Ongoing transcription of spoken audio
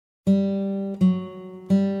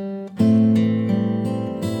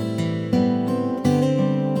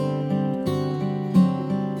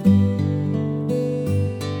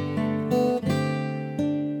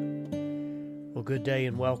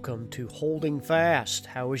welcome to Holding Fast.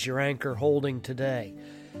 How is your anchor holding today?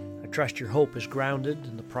 I trust your hope is grounded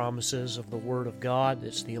in the promises of the Word of God.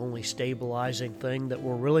 It's the only stabilizing thing that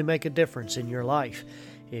will really make a difference in your life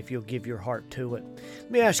if you'll give your heart to it.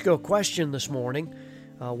 Let me ask you a question this morning,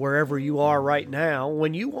 wherever you are right now.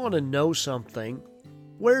 When you want to know something,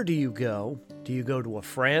 where do you go? Do you go to a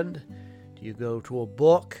friend? Do you go to a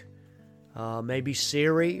book? Maybe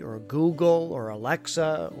Siri or Google or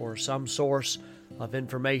Alexa or some source of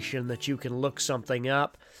information that you can look something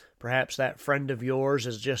up. Perhaps that friend of yours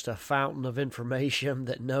is just a fountain of information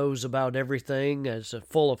that knows about everything, is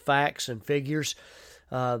full of facts and figures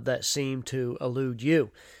that seem to elude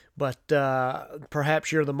you. But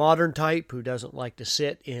perhaps you're the modern type who doesn't like to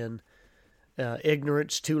sit in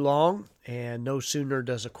ignorance too long, and no sooner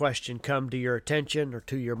does a question come to your attention or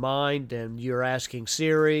to your mind and you're asking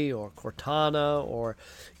Siri or Cortana or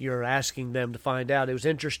you're asking them to find out. It was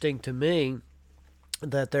interesting to me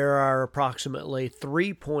that there are approximately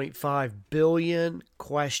 3.5 billion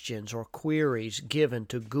questions or queries given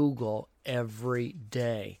to Google every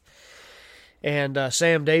day. And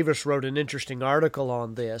Sam Davis wrote an interesting article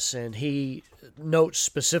on this, and he notes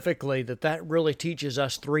specifically that really teaches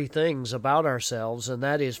us three things about ourselves, and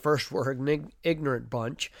that is, first, we're an ignorant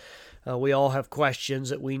bunch. We all have questions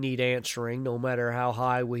that we need answering, no matter how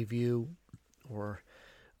high we view or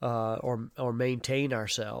maintain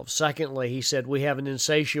ourselves. Secondly, he said, we have an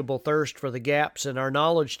insatiable thirst for the gaps in our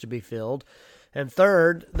knowledge to be filled. And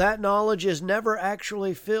third, that knowledge is never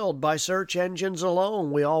actually filled by search engines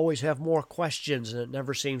alone. We always have more questions, and it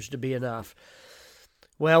never seems to be enough.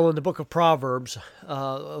 Well, in the book of Proverbs,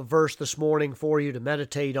 a verse this morning for you to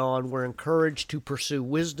meditate on, we're encouraged to pursue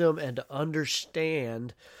wisdom and to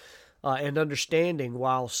understanding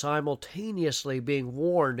while simultaneously being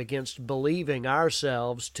warned against believing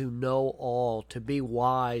ourselves to know all, to be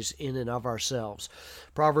wise in and of ourselves.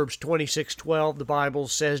 Proverbs 26:12, the Bible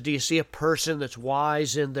says, do you see a person that's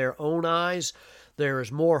wise in their own eyes? There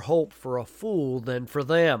is more hope for a fool than for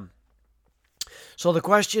them. So the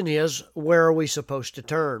question is, where are we supposed to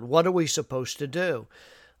turn? What are we supposed to do?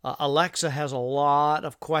 Alexa has a lot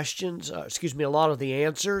of questions, a lot of the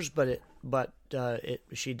answers, but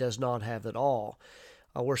she does not have it all.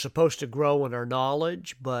 We're supposed to grow in our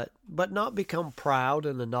knowledge, but not become proud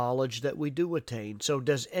in the knowledge that we do attain. So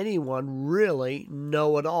does anyone really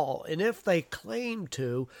know it all? And if they claim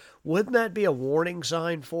to, wouldn't that be a warning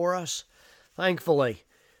sign for us? Thankfully,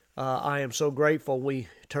 I am so grateful we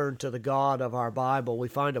turn to the God of our Bible. We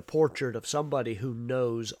find a portrait of somebody who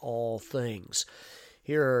knows all things.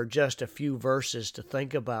 Here are just a few verses to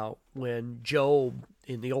think about when Job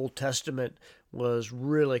in the Old Testament was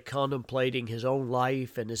really contemplating his own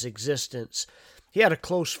life and his existence. He had a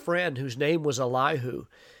close friend whose name was Elihu,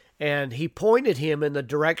 and he pointed him in the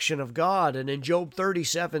direction of God. And in Job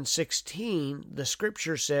 37:16, the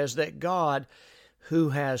scripture says that God, who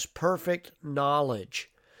has perfect knowledge,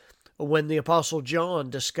 when the Apostle John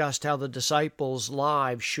discussed how the disciples'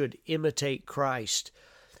 lives should imitate Christ,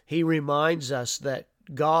 he reminds us that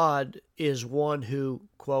God is one who,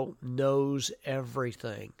 quote, knows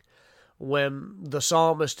everything. When the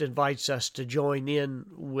psalmist invites us to join in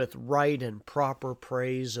with right and proper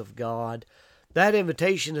praise of God, that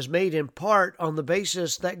invitation is made in part on the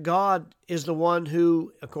basis that God is the one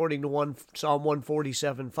who, according to Psalm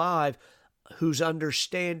 147:5, whose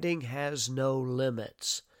understanding has no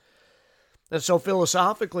limits. And so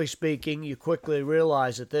philosophically speaking, you quickly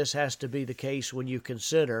realize that this has to be the case when you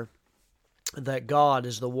consider that God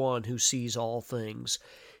is the one who sees all things.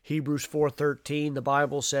 Hebrews 4:13, the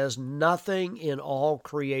Bible says, nothing in all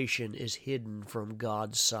creation is hidden from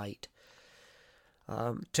God's sight.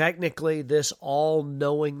 Technically, this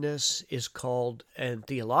all-knowingness is called, in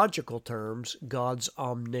theological terms, God's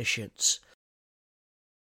omniscience.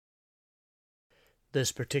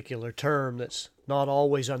 This particular term that's not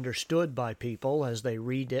always understood by people as they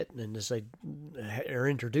read it and as they are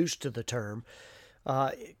introduced to the term,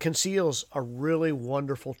 conceals a really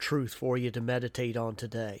wonderful truth for you to meditate on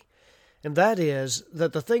today. And that is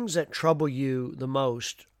that the things that trouble you the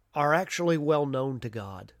most are actually well known to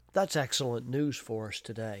God. That's excellent news for us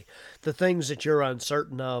today. The things that you're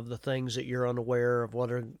uncertain of, the things that you're unaware of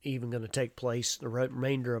what are even going to take place the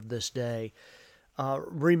remainder of this day,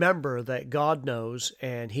 remember that God knows,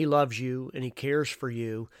 and He loves you, and He cares for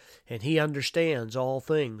you, and He understands all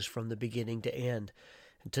things from the beginning to end.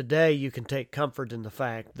 And today you can take comfort in the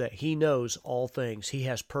fact that He knows all things. He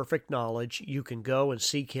has perfect knowledge. You can go and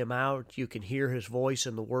seek Him out. You can hear His voice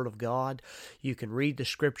in the Word of God. You can read the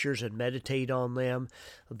Scriptures and meditate on them.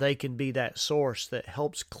 They can be that source that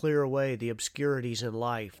helps clear away the obscurities in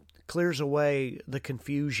life, clears away the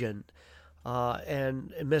confusion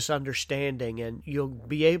and misunderstanding, and you'll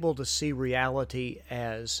be able to see reality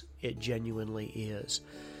as it genuinely is.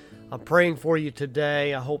 I'm praying for you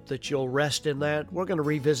today. I hope that you'll rest in that. We're going to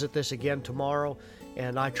revisit this again tomorrow,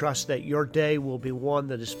 and I trust that your day will be one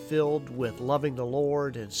that is filled with loving the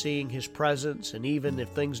Lord and seeing His presence, and even if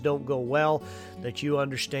things don't go well, that you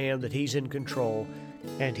understand that He's in control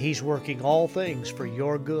and He's working all things for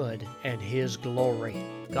your good and His glory.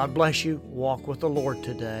 God bless you. Walk with the Lord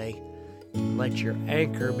today. Let your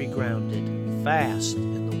anchor be grounded fast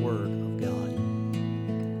in the Word